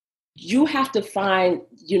you have to find,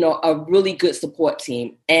 a really good support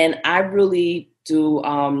team. And I really do,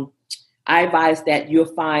 I advise that you'll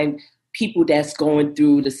find people that's going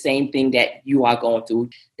through the same thing that you are going through.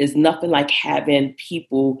 There's nothing like having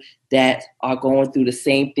people that are going through the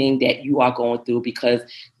same thing that you are going through, because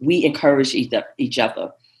we encourage each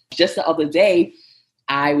other. Just the other day,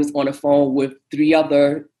 I was on the phone with 3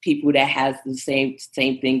 other people that has the same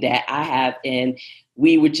thing that I have, and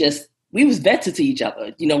we was venting to each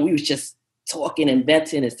other. We was just talking and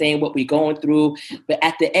venting and saying what we're going through. But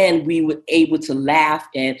at the end, we were able to laugh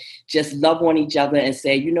and just love on each other and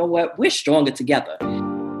say, you know what, we're stronger together.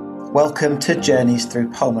 Welcome to Journeys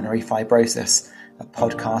Through Pulmonary Fibrosis, a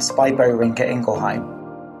podcast by Boehringer Ingelheim.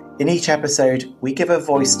 In each episode, we give a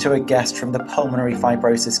voice to a guest from the pulmonary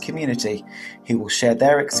fibrosis community who will share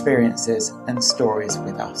their experiences and stories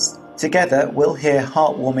with us. Together, we'll hear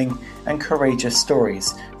heartwarming and courageous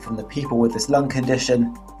stories from the people with this lung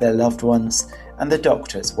condition, their loved ones, and the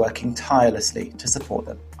doctors working tirelessly to support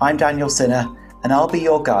them. I'm Daniel Sinner, and I'll be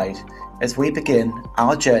your guide as we begin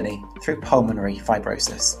our journey through pulmonary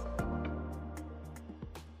fibrosis.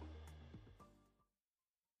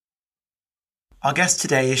 Our guest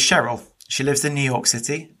today is Cheryl. She lives in New York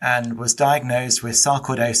City and was diagnosed with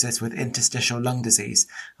sarcoidosis with interstitial lung disease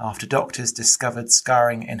after doctors discovered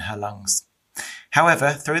scarring in her lungs.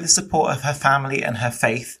 However, through the support of her family and her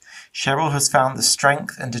faith, Cheryl has found the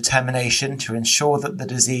strength and determination to ensure that the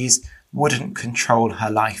disease wouldn't control her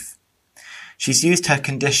life. She's used her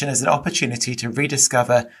condition as an opportunity to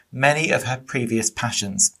rediscover many of her previous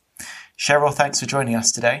passions. Cheryl, thanks for joining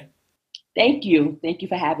us today. Thank you. Thank you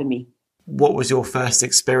for having me. What was your first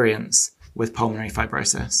experience with pulmonary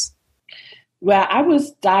fibrosis? Well, I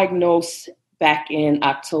was diagnosed back in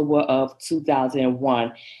October of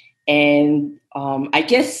 2001. And I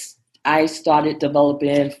guess I started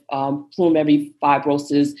developing pulmonary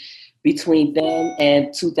fibrosis between then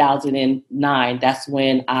and 2009. That's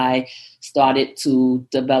when I started to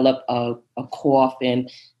develop a cough, and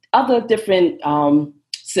other different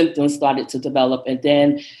symptoms started to develop. And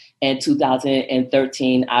then in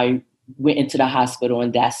 2013, I went into the hospital,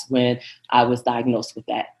 and that's when I was diagnosed with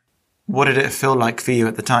that. What did it feel like for you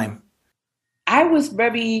at the time? I was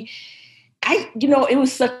it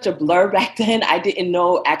was such a blur back then. I didn't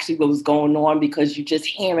know actually what was going on, because you're just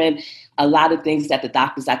hearing a lot of things that the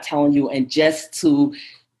doctors are telling you, and just to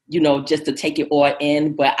take it all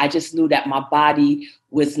in. But I just knew that my body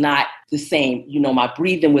was not the same. My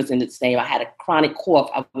breathing wasn't the same. I had a chronic cough.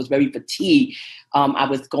 I was very fatigued. I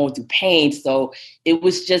was going through pain. So it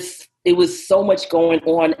was so much going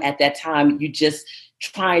on at that time. You just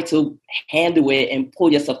try to handle it and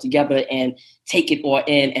pull yourself together and take it all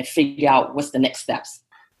in and figure out what's the next steps.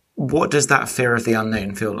 What does that fear of the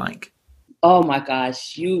unknown feel like? Oh my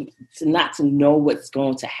gosh, not to know what's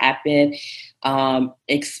going to happen,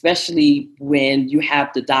 especially when you have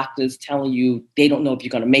the doctors telling you they don't know if you're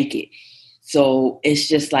going to make it. So it's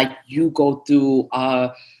just like you go through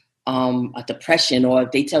a depression, or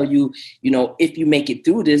if they tell you, if you make it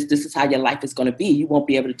through this is how your life is going to be. You won't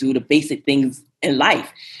be able to do the basic things in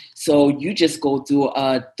life. So you just go through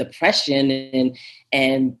a depression,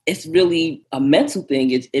 and it's really a mental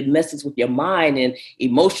thing. It messes with your mind and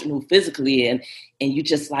emotional, physically, and you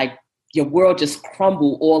just like, your world just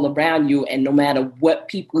crumble all around you. And no matter what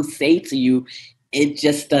people say to you, it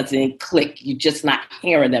just doesn't click. You're just not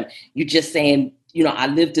hearing them. You're just saying, I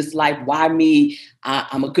live this life. Why me?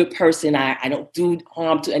 I'm a good person. I don't do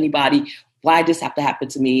harm to anybody. Why does this have to happen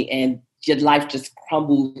to me? And your life just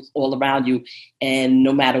crumbles all around you. And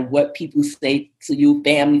no matter what people say to you,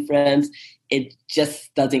 family, friends, it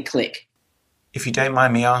just doesn't click. If you don't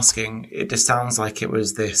mind me asking, it just sounds like it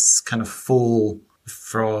was this kind of fall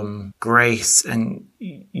from grace, and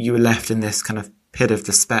you were left in this kind of pit of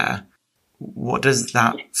despair. What does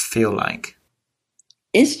that feel like?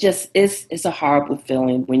 It's a horrible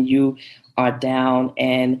feeling when you are down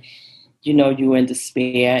and, you're in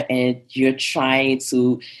despair, and you're trying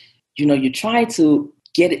to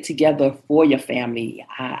get it together for your family.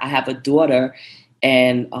 I have a daughter,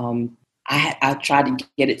 and I try to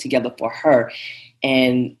get it together for her.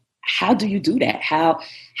 And how do you do that? How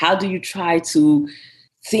do you try to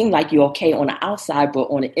seem like you're okay on the outside, but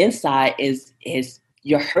on the inside is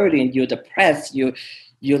you're hurting, you're depressed, you're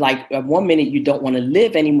like, at one minute you don't want to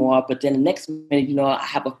live anymore, but then the next minute, I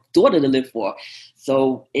have a daughter to live for.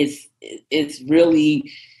 So it's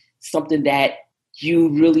really something that you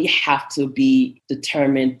really have to be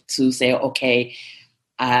determined to say, okay,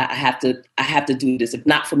 I have to do this. If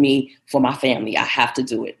not for me, for my family, I have to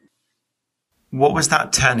do it. What was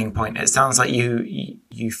that turning point? It sounds like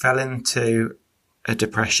you fell into a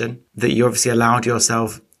depression, that you obviously allowed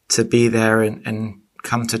yourself to be there and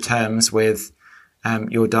come to terms with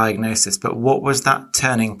your diagnosis. But what was that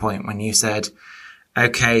turning point when you said,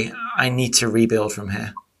 okay, I need to rebuild from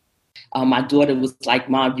here? My daughter was like,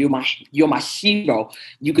 Mom, you're my hero.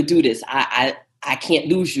 You could do this. I can't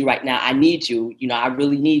lose you right now. I need you. I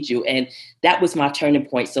really need you. And that was my turning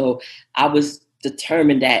point. So I was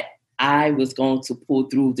determined that I was going to pull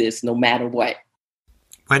through this no matter what.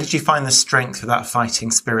 Where did you find the strength for that fighting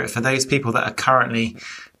spirit for those people that are currently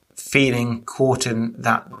feeling caught in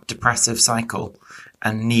that depressive cycle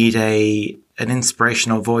and need an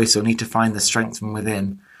inspirational voice or need to find the strength from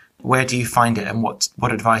within? Where do you find it, and what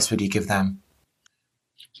advice would you give them?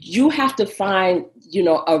 You have to find,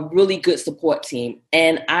 a really good support team.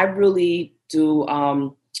 And I really do.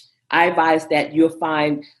 I advise that you'll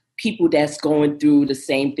find people that's going through the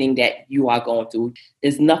same thing that you are going through.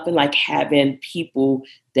 There's nothing like having people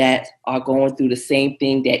that are going through the same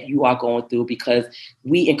thing that you are going through, because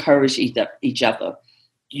we encourage each other.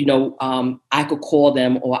 I could call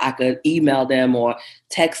them, or I could email them or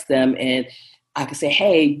text them, and I could say,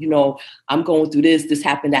 hey, I'm going through this. This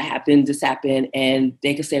happened, that happened, this happened. And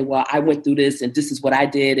they could say, well, I went through this and this is what I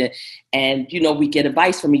did. And we get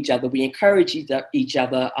advice from each other. We encourage each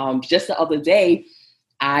other. Just the other day,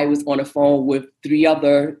 I was on the phone with 3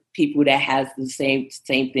 other people that has the same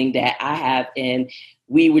thing that I have. And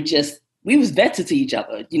we was venting to each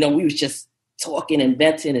other. We was just talking and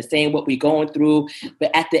venting and saying what we're going through.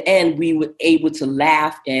 But at the end, we were able to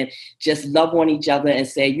laugh and just love on each other and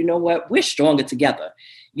say, you know what, we're stronger together.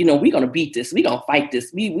 We're going to beat this. We're going to fight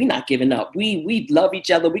this. We're not giving up. We love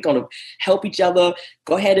each other. We're going to help each other.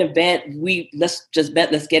 Go ahead and vent. Let's just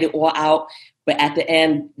vent. Let's get it all out. But at the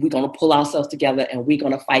end, we're going to pull ourselves together and we're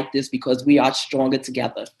going to fight this because we are stronger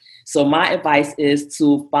together. So my advice is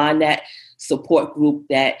to find that support group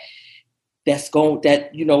that's going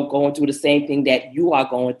through the same thing that you are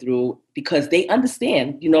going through, because they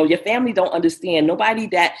understand. Your family don't understand. Nobody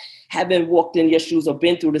that haven't walked in your shoes or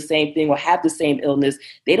been through the same thing or have the same illness,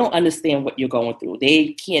 they don't understand what you're going through.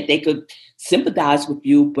 They could sympathize with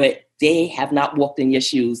you, but they have not walked in your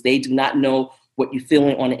shoes. They do not know what you're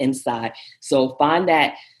feeling on the inside. So find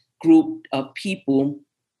that group of people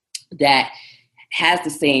that has the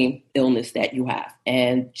same illness that you have,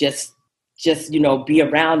 and just be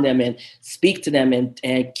around them and speak to them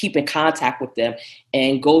and keep in contact with them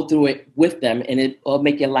and go through it with them, and it will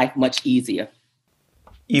make your life much easier.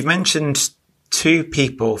 You've mentioned 2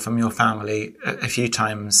 people from your family a few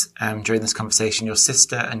times during this conversation, your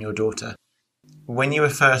sister and your daughter. When you were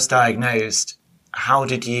first diagnosed, how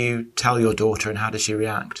did you tell your daughter and how did she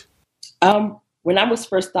react? When I was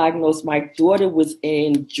first diagnosed, my daughter was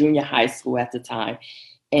in junior high school at the time.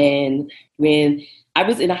 And when I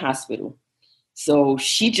was in a hospital, so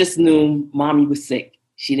she just knew mommy was sick.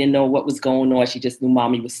 She didn't know what was going on. She just knew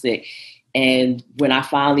mommy was sick. And when I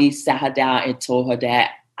finally sat her down and told her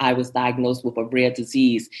that I was diagnosed with a rare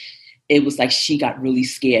disease, it was like she got really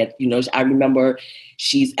scared. I remember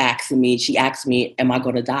she asked me, am I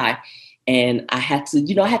going to die? And I had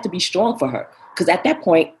to be strong for her. Because at that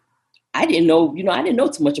point, I didn't know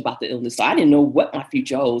too much about the illness. So I didn't know what my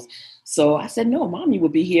future holds. So I said, no, mommy will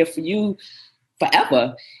be here for you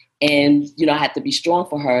forever. And, I had to be strong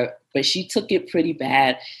for her, but she took it pretty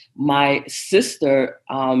bad. My sister,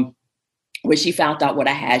 when she found out what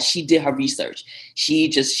I had, she did her research. She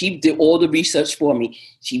did all the research for me.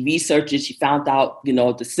 She researched it. She found out,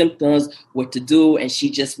 the symptoms, what to do. And she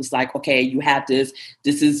just was like, okay, you have this.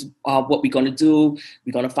 This is what we're going to do.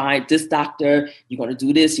 We're going to find this doctor. You're going to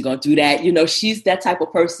do this. You're going to do that. She's that type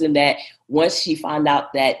of person that once she found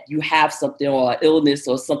out that you have something or an illness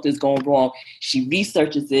or something's going wrong, she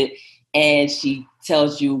researches it and she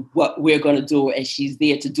tells you what we're going to do, and she's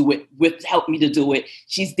there to do it, help me to do it.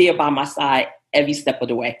 She's there by my side every step of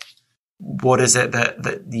the way. What is it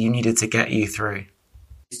that you needed to get you through?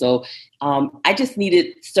 So I just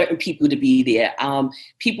needed certain people to be there,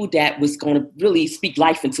 people that was going to really speak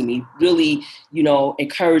life into me, really,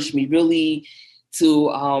 encourage me, really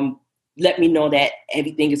to let me know that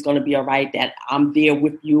everything is going to be all right, that I'm there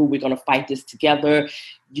with you. We're going to fight this together.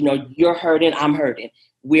 You're hurting, I'm hurting.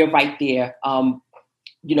 We're right there.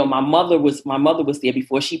 My mother was there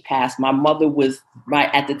before she passed. My mother was right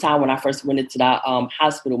at the time when I first went into the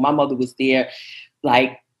hospital. My mother was there,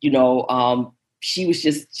 she was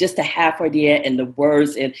just to have her there and the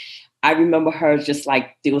words. And I remember her just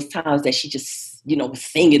like, there was times that she just, was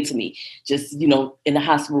singing to me, just, in the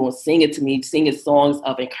hospital and singing to me, singing songs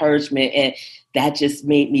of encouragement. And that just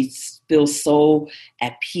made me feel so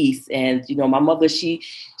at peace. And, my mother, she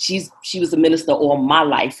was a minister all my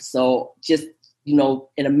life. So just, in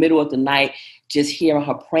the middle of the night, just hearing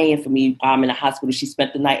her praying for me while I'm in the hospital. She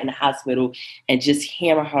spent the night in the hospital, and just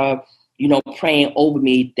hearing her, praying over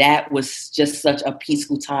me, that was just such a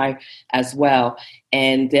peaceful time as well.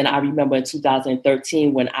 And then I remember in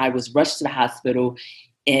 2013 when I was rushed to the hospital,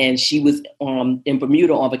 and she was in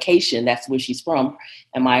Bermuda on vacation. That's where she's from.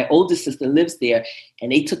 And my oldest sister lives there.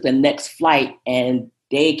 And they took the next flight, and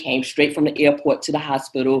they came straight from the airport to the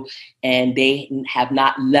hospital, and they have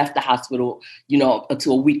not left the hospital,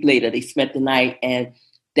 until a week later. They spent the night, and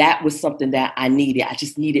that was something that I needed. I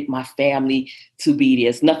just needed my family to be there.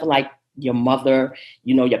 It's nothing like your mother,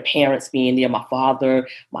 your parents being there, my father,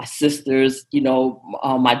 my sisters,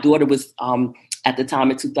 my daughter was, at the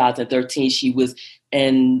time in 2013, she was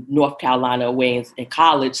in North Carolina away in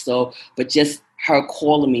college. So, but just her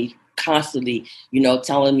calling me constantly,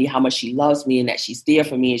 telling me how much she loves me and that she's there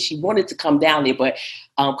for me. And she wanted to come down there, but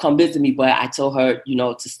come visit me. But I told her,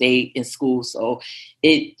 to stay in school. So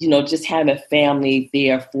it, just having family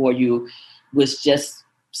there for you was just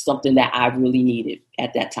something that I really needed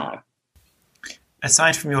at that time.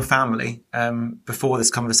 Aside from your family, before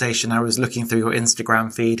this conversation, I was looking through your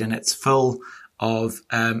Instagram feed, and it's full of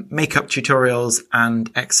makeup tutorials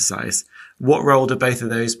and exercise. What role do both of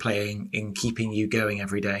those playing in keeping you going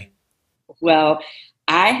every day? Well,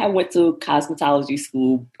 I had went to cosmetology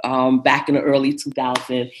school back in the early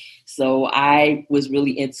 2000s. So I was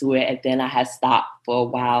really into it, and then I had stopped for a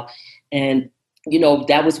while. And,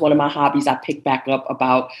 that was one of my hobbies I picked back up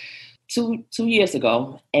about two years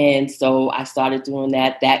ago. And so I started doing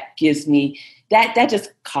that. That gives me, that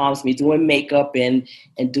just calms me, doing makeup and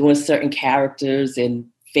doing certain characters and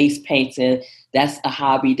face painting. That's a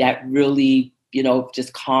hobby that really,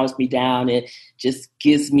 just calms me down and just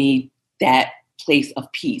gives me that place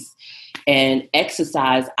of peace. And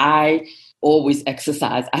exercise, I always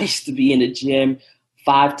exercise. I used to be in the gym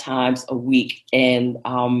 5 times a week. And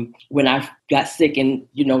when I got sick, and,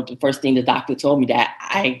 the first thing the doctor told me that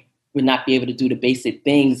I would not be able to do the basic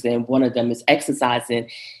things. And one of them is exercising.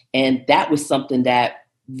 And that was something that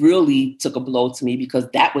really took a blow to me, because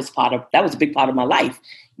that was a big part of my life.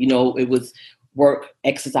 It was work,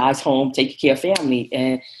 exercise, home, taking care of family.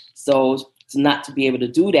 And so not to be able to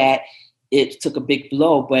do that, it took a big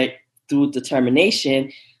blow. But through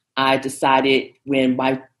determination, I decided, when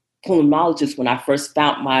my pulmonologist, when I first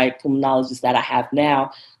found my pulmonologist that I have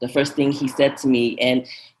now, the first thing he said to me, and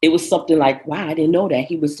it was something like, wow, I didn't know that.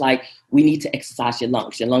 He was like, we need to exercise your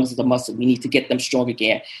lungs. Your lungs is a muscle. We need to get them strong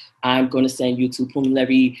again. I'm going to send you to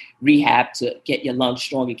pulmonary rehab to get your lungs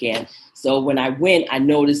strong again. So when I went, I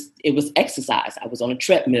noticed it was exercise. I was on a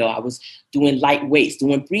treadmill. I was doing light weights,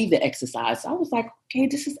 doing breathing exercise. So I was like, okay,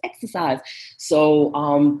 this is exercise. So,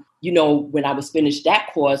 when I was finished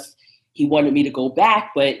that course, he wanted me to go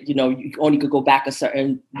back, but, you only could go back a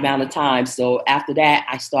certain amount of time. So after that,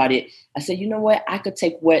 I said, you know what, I could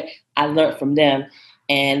take what I learned from them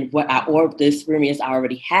and the experience I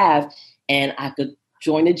already have, and I could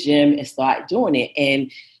join the gym and start doing it.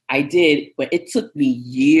 And I did, but it took me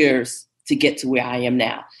years to get to where I am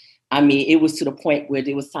now. I mean, it was to the point where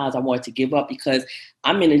there was times I wanted to give up, because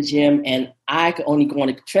I'm in a gym and I could only go on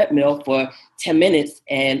a treadmill for 10 minutes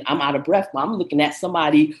and I'm out of breath. But I'm looking at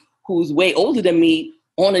somebody who's way older than me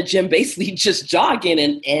on a gym, basically just jogging.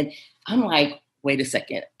 And I'm like, wait a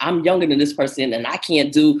second, I'm younger than this person and I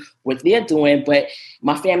can't do what they're doing. But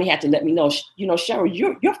my family had to let me know,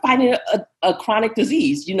 Cheryl, you're fighting a chronic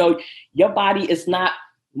disease. Your body is not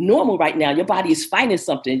normal right now. Your body is fighting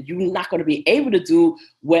something. You're not going to be able to do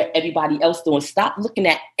what everybody else doing. Stop looking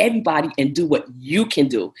at everybody and do what you can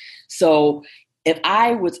do. So if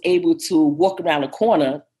I was able to walk around the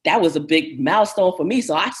corner, that was a big milestone for me.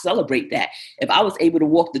 So I celebrate that. If I was able to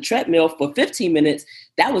walk the treadmill for 15 minutes,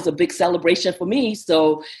 that was a big celebration for me.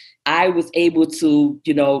 So I was able to,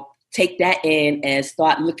 take that in and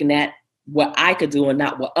start looking at what I could do and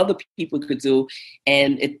not what other people could do.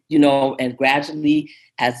 And and gradually,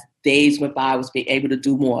 as days went by, I was able to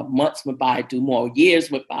do more. Months went by, do more. Years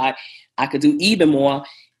went by, I could do even more.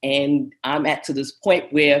 And I'm to this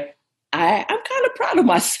point where I'm kind of proud of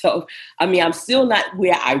myself. I mean, I'm still not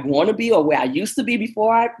where I want to be or where I used to be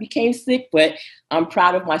before I became sick, but I'm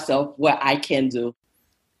proud of myself, what I can do.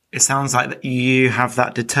 It sounds like that you have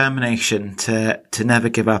that determination to never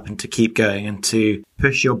give up and to keep going and to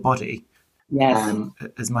push your body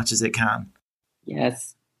as much as it can.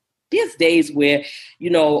 Yes. There's days where,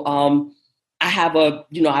 I have I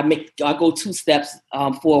go 2 steps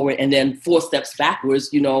forward and then 4 steps backwards.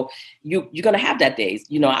 You're going to have that days.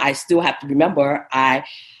 I still have to remember I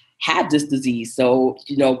have this disease. So,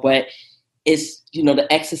 but it's, the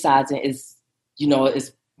exercising is,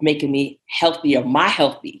 is making me healthier, my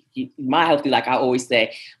healthy, like I always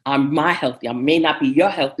say, I'm my healthy. I may not be your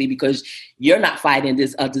healthy because you're not fighting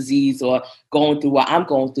this disease or going through what I'm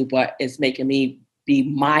going through, but it's making me be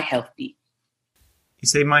my healthy. You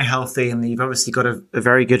say my healthy, and you've obviously got a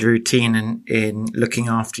very good routine in looking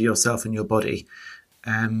after yourself and your body.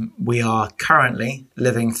 We are currently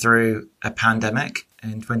living through a pandemic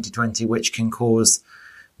in 2020, which can cause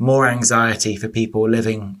more anxiety for people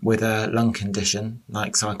living with a lung condition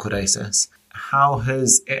like sarcoidosis. How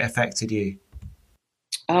has it affected you?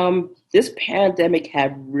 This pandemic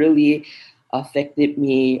had really affected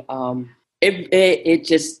me. It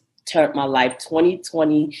just turned my life.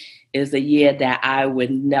 2020 is a year that I would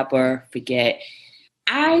never forget.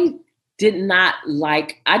 I do not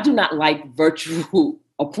like virtual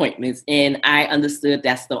appointments, and I understood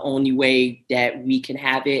that's the only way that we can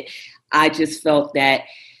have it. I just felt that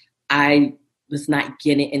I was not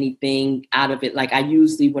getting anything out of it. Like I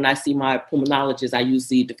usually, when I see my pulmonologist,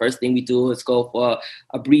 the first thing we do is go for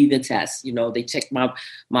a breathing test. You know, they check my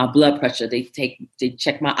blood pressure, they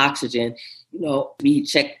check my oxygen, we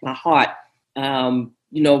check my heart, and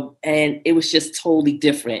it was just totally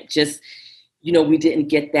different. Just, we didn't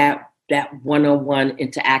get that one-on-one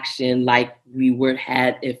interaction like we would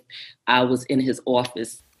had if I was in his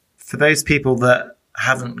office. For those people that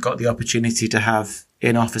haven't got the opportunity to have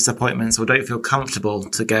in-office appointments or don't feel comfortable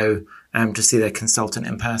to go to see their consultant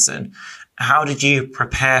in person, how did you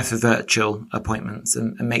prepare for virtual appointments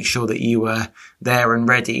and make sure that you were there and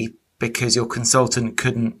ready, because your consultant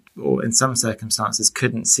couldn't, or in some circumstances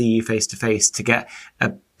couldn't, see you face-to-face to get a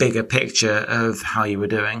bigger picture of how you were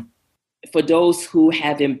doing? For those who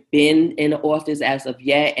haven't been in the office as of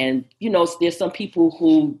yet, and there's some people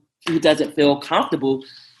who doesn't feel comfortable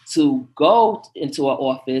to go into an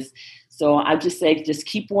office. So I just say, just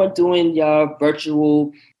keep on doing your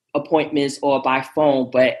virtual appointments or by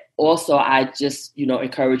phone. But also I just,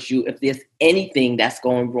 encourage you, if there's anything that's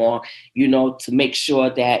going wrong, to make sure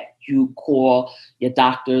that you call your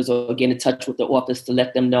doctors or get in touch with the office to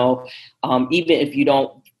let them know. Even if you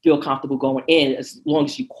don't feel comfortable going in, as long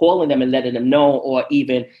as you calling them and letting them know, or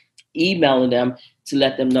even emailing them to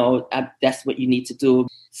let them know, that's what you need to do.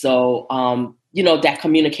 So, that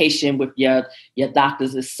communication with your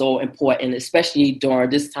doctors is so important, especially during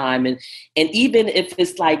this time. And even if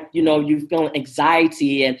it's like, you're feeling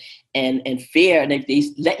anxiety and fear, and if they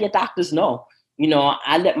let your doctors know.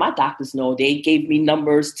 I let my doctors know. They gave me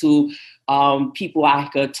numbers to people I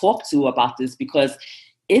could talk to about this, because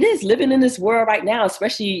it is living in this world right now,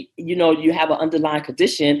 especially, you have an underlying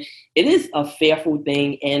condition. It is a fearful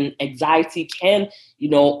thing, and anxiety can,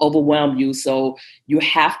 overwhelm you. So you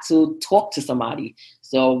have to talk to somebody.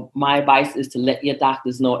 So my advice is to let your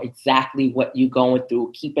doctors know exactly what you're going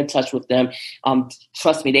through. Keep in touch with them.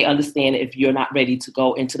 Trust me, they understand if you're not ready to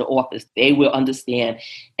go into the office. They will understand.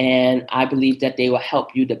 And I believe that they will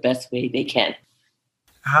help you the best way they can.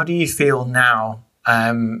 How do you feel now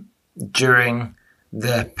during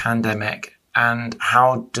the pandemic, and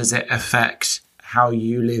how does it affect how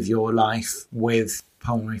you live your life with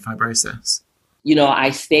pulmonary fibrosis?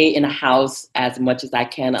 I stay in a house as much as I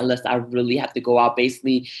can, unless I really have to go out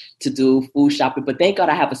basically to do food shopping. But thank God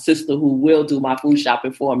I have a sister who will do my food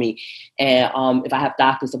shopping for me. And if I have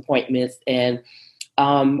doctor's appointments, and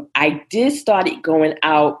I did started going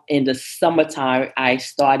out in the summertime. I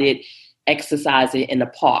started exercising in the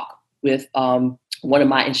park with one of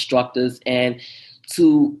my instructors and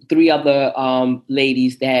 2-3 other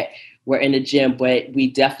ladies that were in the gym, but we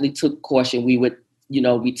definitely took caution. We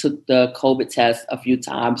took the COVID test a few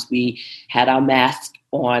times. We had our masks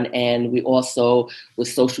on, and we also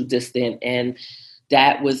was social distant. And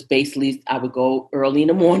that was basically, I would go early in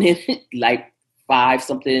the morning, like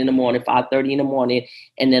 5-something in the morning, 5:30 in the morning,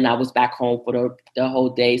 and then I was back home for the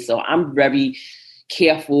whole day. So I'm very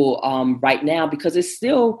careful right now, because it's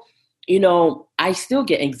still, I still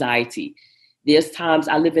get anxiety. There's times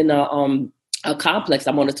I live in a complex.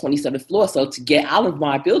 I'm on the 27th floor. So to get out of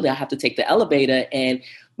my building, I have to take the elevator. And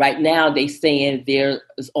right now they saying there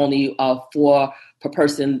is only a 4 per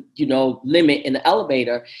person, limit in the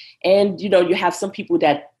elevator. And, you have some people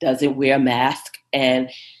that doesn't wear a mask.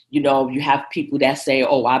 And, you have people that say,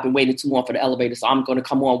 oh, I've been waiting too long for the elevator, so I'm going to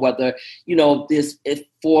come on whether, if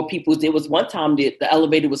 4 people. There was one time the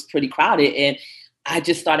elevator was pretty crowded, and I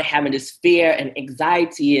just started having this fear and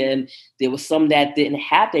anxiety, and there was some that didn't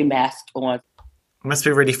have their mask on. It must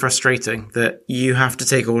be really frustrating that you have to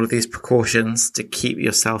take all of these precautions to keep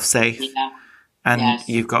yourself safe. Yeah. And Yes.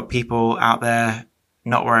 You've got people out there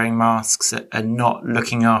not wearing masks and not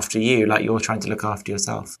looking after you like you're trying to look after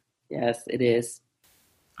yourself. Yes, it is.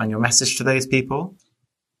 And your message to those people?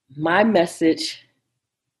 My message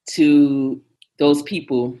to those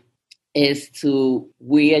people is to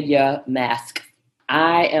wear your mask.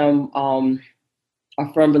 I am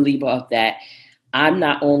a firm believer of that. I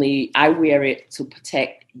wear it to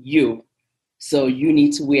protect you. So you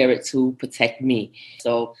need to wear it to protect me.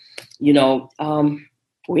 So,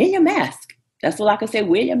 wear your mask. That's all I can say.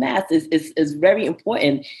 Wear your mask is very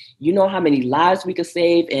important. You know how many lives we could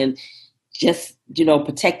save, and just,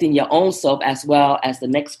 protecting your own self as well as the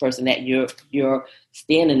next person that you're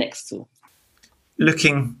standing next to.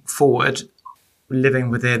 Looking forward,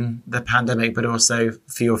 living within the pandemic, but also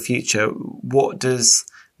for your future, what does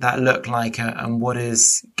that look like, and what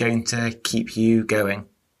is going to keep you going?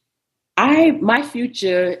 My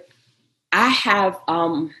future, I have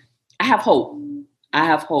hope. I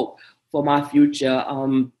have hope for my future.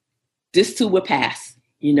 This too will pass.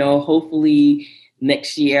 Hopefully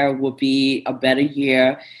next year will be a better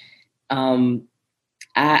year.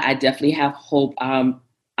 I definitely have hope.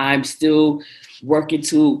 I'm still working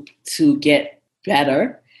to get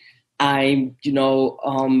better. I'm,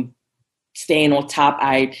 staying on top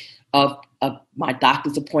of my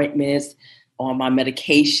doctor's appointments, on my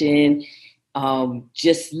medication,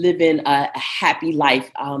 just living a happy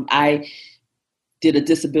life. I did a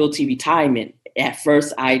disability retirement. At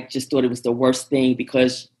first, I just thought it was the worst thing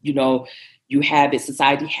because, you have it,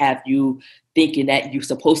 society have you thinking that you're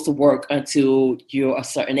supposed to work until you're a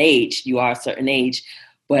certain age. You are a certain age.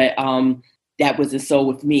 But that wasn't so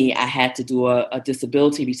with me. I had to do a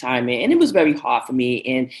disability retirement, and it was very hard for me.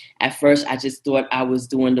 And at first, I just thought I was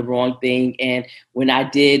doing the wrong thing. And when I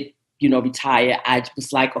did, retire, I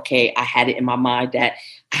was like, okay, I had it in my mind that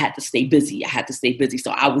I had to stay busy.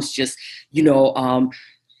 So I was just,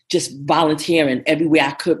 just volunteering everywhere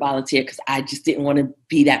I could volunteer because I just didn't want to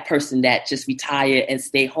be that person that just retire and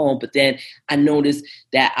stay home. But then I noticed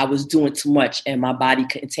that I was doing too much and my body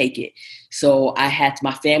couldn't take it. So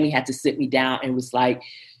my family had to sit me down and was like,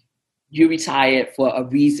 you retired for a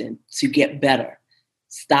reason, to get better.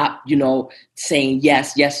 Stop, saying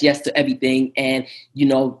yes to everything and,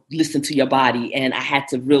 listen to your body. And I had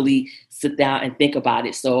to really sit down and think about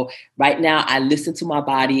it. So right now I listen to my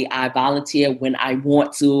body. I volunteer when I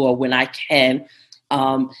want to or when I can.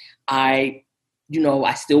 I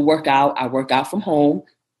still work out. I work out from home.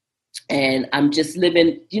 And I'm just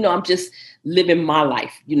living, my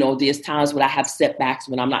life. There's times when I have setbacks,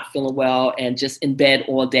 when I'm not feeling well and just in bed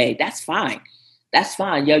all day. That's fine.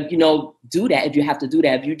 Do that if you have to do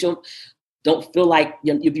that. If you don't feel like,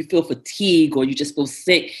 if you feel fatigue or you just feel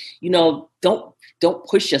sick, don't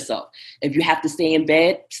push yourself. If you have to stay in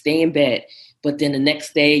bed, stay in bed. But then the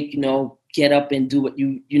next day, get up and do what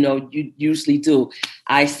you usually do.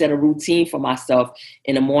 I set a routine for myself.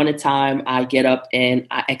 In the morning time, I get up and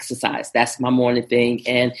I exercise. That's my morning thing.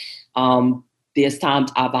 And there's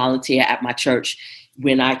times I volunteer at my church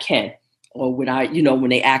when I can. Or when when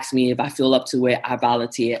they ask me if I feel up to it, I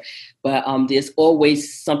volunteer. But there's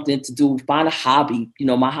always something to do. Find a hobby.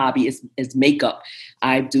 My hobby is makeup.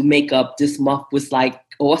 I do makeup. This month was like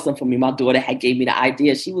awesome for me. My daughter had gave me the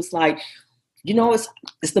idea. She was like,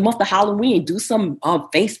 it's the month of Halloween. Do some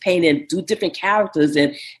face painting, do different characters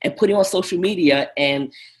and put it on social media.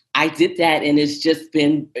 And I did that, and it's just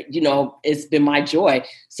been, it's been my joy.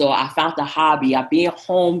 So I found the hobby. I've been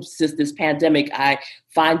home since this pandemic. I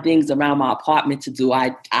find things around my apartment to do.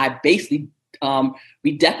 I basically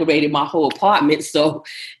redecorated my whole apartment. So,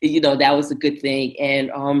 that was a good thing.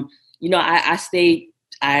 And,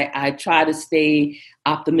 I try to stay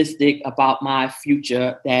optimistic about my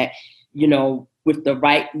future that, with the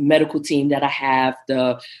right medical team that I have,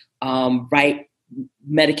 the right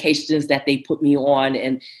medications that they put me on,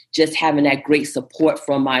 and just having that great support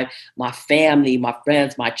from my family, my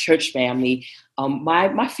friends, my church family,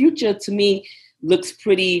 my future to me looks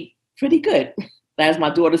pretty good. As my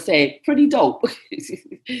daughter said, pretty dope.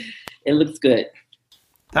 It looks good.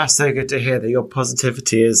 That's so good to hear that your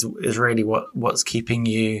positivity is really what's keeping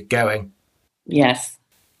you going. Yes.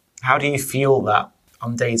 How do you feel that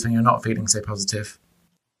on days when you're not feeling so positive?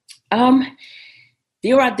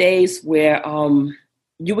 There are days where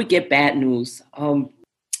you would get bad news.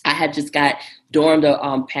 I had just got, during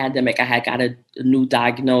the pandemic, I had got a new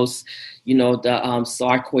diagnosis. The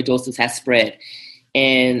sarcoidosis has spread.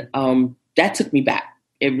 And that took me back.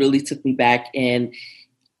 It really took me back. And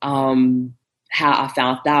how I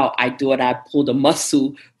found out, I thought I pulled a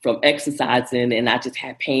muscle from exercising, and I just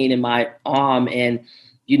had pain in my arm. And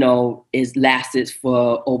it lasted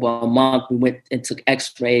for over a month. We went and took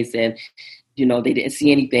x-rays, and they didn't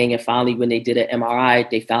see anything. And finally, when they did an MRI,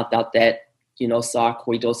 they found out that,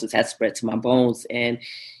 sarcoidosis had spread to my bones. And,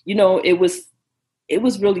 it was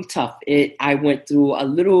really tough. I went through a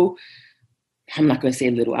little I'm not going to say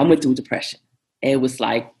little. I went through depression. It was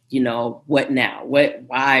like, what now?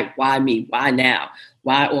 Why me? Why now?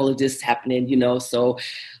 Why all of this happening? So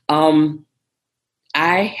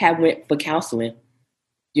I had went for counseling.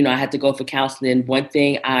 I had to go for counseling. One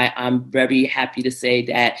thing I'm very happy to say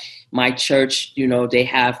that my church, they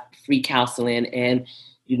have free counseling, and,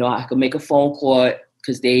 I could make a phone call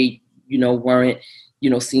because they, weren't,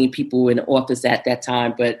 seeing people in the office at that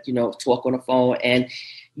time, but, talk on the phone, and,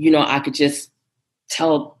 I could just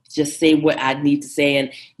say what I need to say.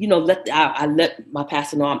 And, I let my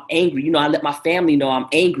pastor know I'm angry. I let my family know I'm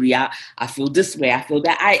angry. I feel this way. I feel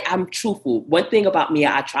that. I'm truthful. One thing about me,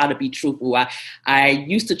 I try to be truthful. I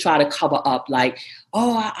used to try to cover up like,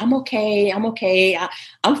 oh, I'm okay. I'm okay.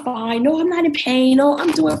 I'm fine. No, I'm not in pain. No,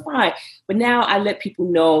 I'm doing fine. But now I let people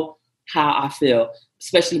know how I feel,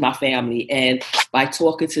 especially my family. And by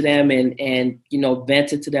talking to them and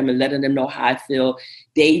venting to them and letting them know how I feel,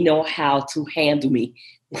 they know how to handle me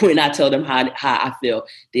when I tell them how I feel.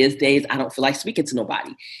 There's days I don't feel like speaking to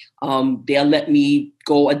nobody. They'll let me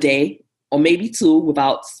go a day or maybe two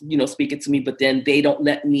without, speaking to me, but then they don't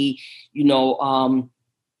let me,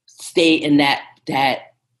 stay in that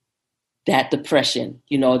depression.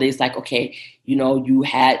 There's like, okay, you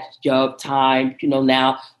had your time,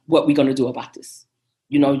 now what we going to do about this?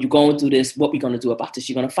 You're going through this. What we going to do about this?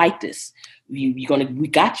 You're going to fight this. We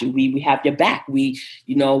got you. We have your back. We're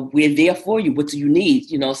there for you. What do you need?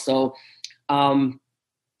 So, I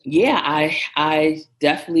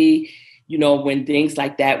definitely, when things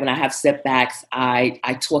like that, when I have setbacks,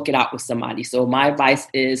 I talk it out with somebody. So my advice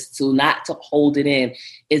is not to hold it in.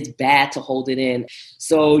 It's bad to hold it in.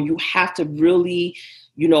 So you have to really,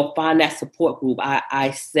 find that support group.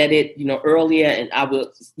 I said it, earlier, and I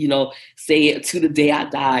will, say it to the day I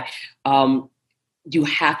die. You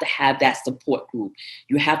have to have that support group.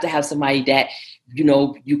 You have to have somebody that,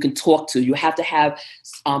 you can talk to. You have to have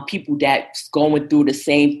people that's going through the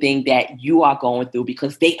same thing that you are going through,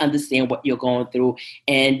 because they understand what you're going through,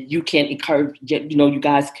 and you can encourage, you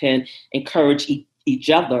guys can encourage each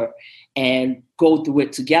other and go through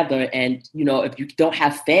it together. And, if you don't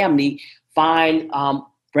have family, find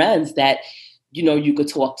friends that, you could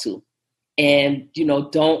talk to, and,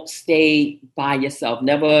 don't stay by yourself.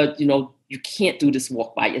 Never, you can't do this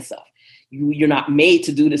walk by yourself. You're not made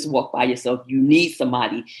to do this walk by yourself. You need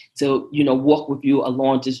somebody to, walk with you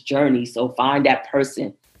along this journey. So find that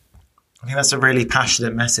person. I think that's a really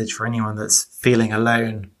passionate message for anyone that's feeling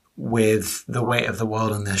alone with the weight of the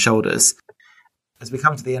world on their shoulders. As we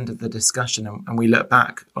come to the end of the discussion and we look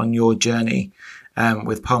back on your journey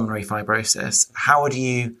with pulmonary fibrosis, how would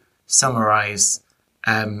you summarize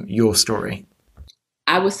your story?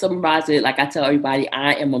 I would summarize it like I tell everybody,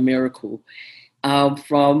 I am a miracle.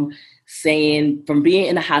 From being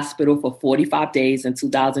in the hospital for 45 days in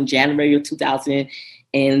January of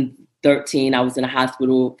 2013, I was in a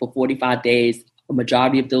hospital for 45 days. A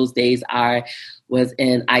majority of those days I was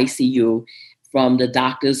in ICU. From the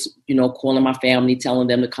doctors, calling my family, telling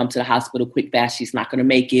them to come to the hospital quick, fast, she's not going to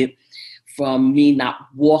make it. From me not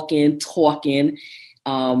walking, talking,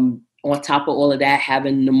 on top of all of that,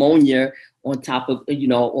 having pneumonia, on top of,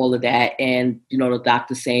 all of that. And, the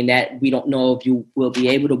doctor saying that we don't know if you will be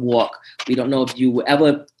able to walk. We don't know if you will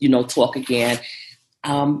ever, talk again.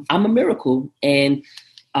 I'm a miracle. And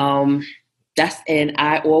and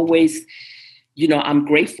I always, I'm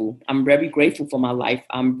grateful. I'm very grateful for my life.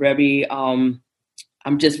 I'm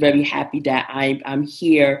just very happy that I'm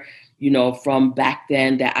here, from back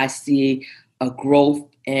then, that I see a growth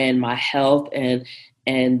in my health and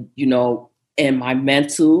in my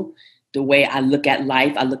mental. The way I look at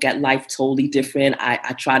life totally different.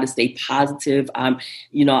 I try to stay positive. I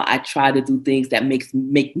try to do things that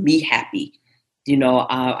make me happy.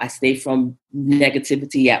 I stay from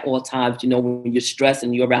negativity at all times. When you're stressed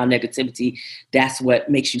and you're around negativity, that's what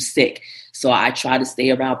makes you sick. So I try to stay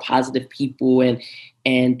around positive people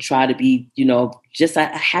and try to be, just a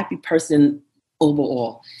happy person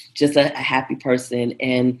overall, just a happy person.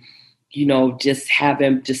 And just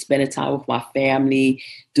spending time with my family,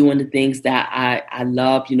 doing the things that I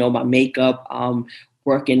love, my makeup,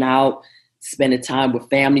 working out, spending time with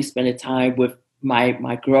family, spending time with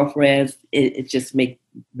my girlfriends. It just make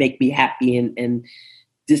me happy. And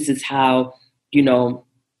this is how,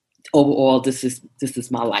 overall, this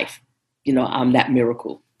is my life. I'm that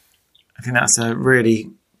miracle. I think that's a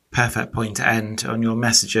really perfect point to end on, your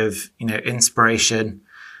message of, inspiration,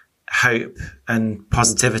 hope and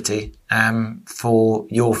positivity for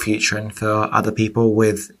your future and for other people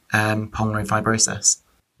with pulmonary fibrosis.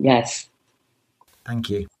 Yes. Thank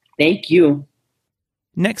you. Thank you.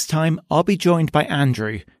 Next time, I'll be joined by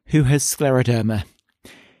Andrew, who has scleroderma.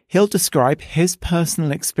 He'll describe his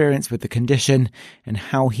personal experience with the condition and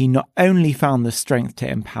how he not only found the strength to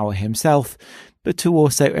empower himself, but to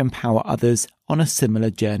also empower others on a similar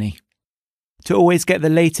journey. To always get the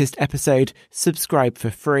latest episode, subscribe for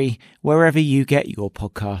free wherever you get your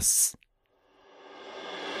podcasts.